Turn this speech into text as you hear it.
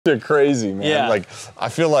They're crazy, man. Yeah. Like, I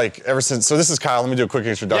feel like ever since, so this is Kyle, let me do a quick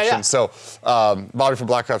introduction. Yeah, yeah. So, Bobby from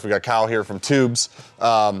Blackcraft, we got Kyle here from Toobs.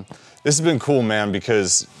 This has been cool, man,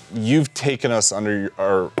 because you've taken us under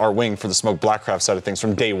our wing for the Smoke Blackcraft side of things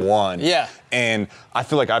from day one. Yeah. And I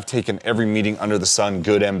feel like I've taken every meeting under the sun,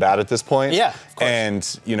 good and bad at this point. Yeah, of course.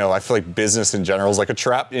 And, you know, I feel like business in general is like a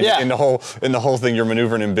trap. Yeah. In the whole thing you're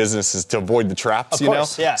maneuvering in business is to avoid the traps, Of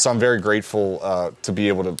course, know? yeah. So I'm very grateful to be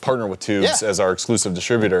able to partner with Toobs as our exclusive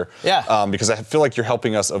distributor. Yeah. Because I feel like you're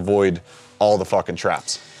helping us avoid all the fucking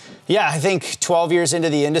traps. Yeah, I think 12 years into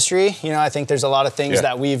the industry, you know, I think there's a lot of things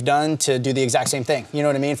that we've done to do the exact same thing. You know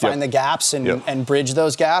what I mean? Find the gaps and bridge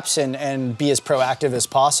those gaps and be as proactive as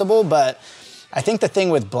possible. But I think the thing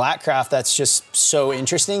with Blackcraft that's just so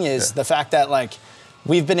interesting is the fact that, like,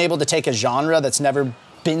 we've been able to take a genre that's never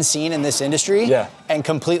been seen in this industry and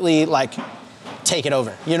completely, like, take it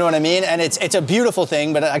over. You know what I mean? And it's a beautiful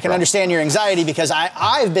thing, but I can understand your anxiety because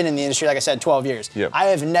I've been in the industry, like I said, 12 years. I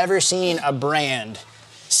have never seen a brand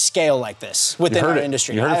scale like this within our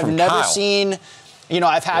industry. You heard it from never Kyle. seen, you know,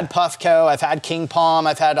 I've had Puffco, I've had King Palm,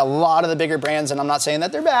 I've had a lot of the bigger brands, and I'm not saying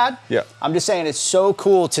that they're bad. I'm just saying it's so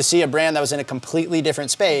cool to see a brand that was in a completely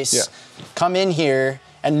different space come in here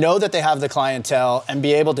and know that they have the clientele and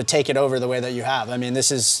be able to take it over the way that you have. I mean, this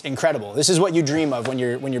is incredible. This is what you dream of when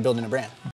you're building a brand.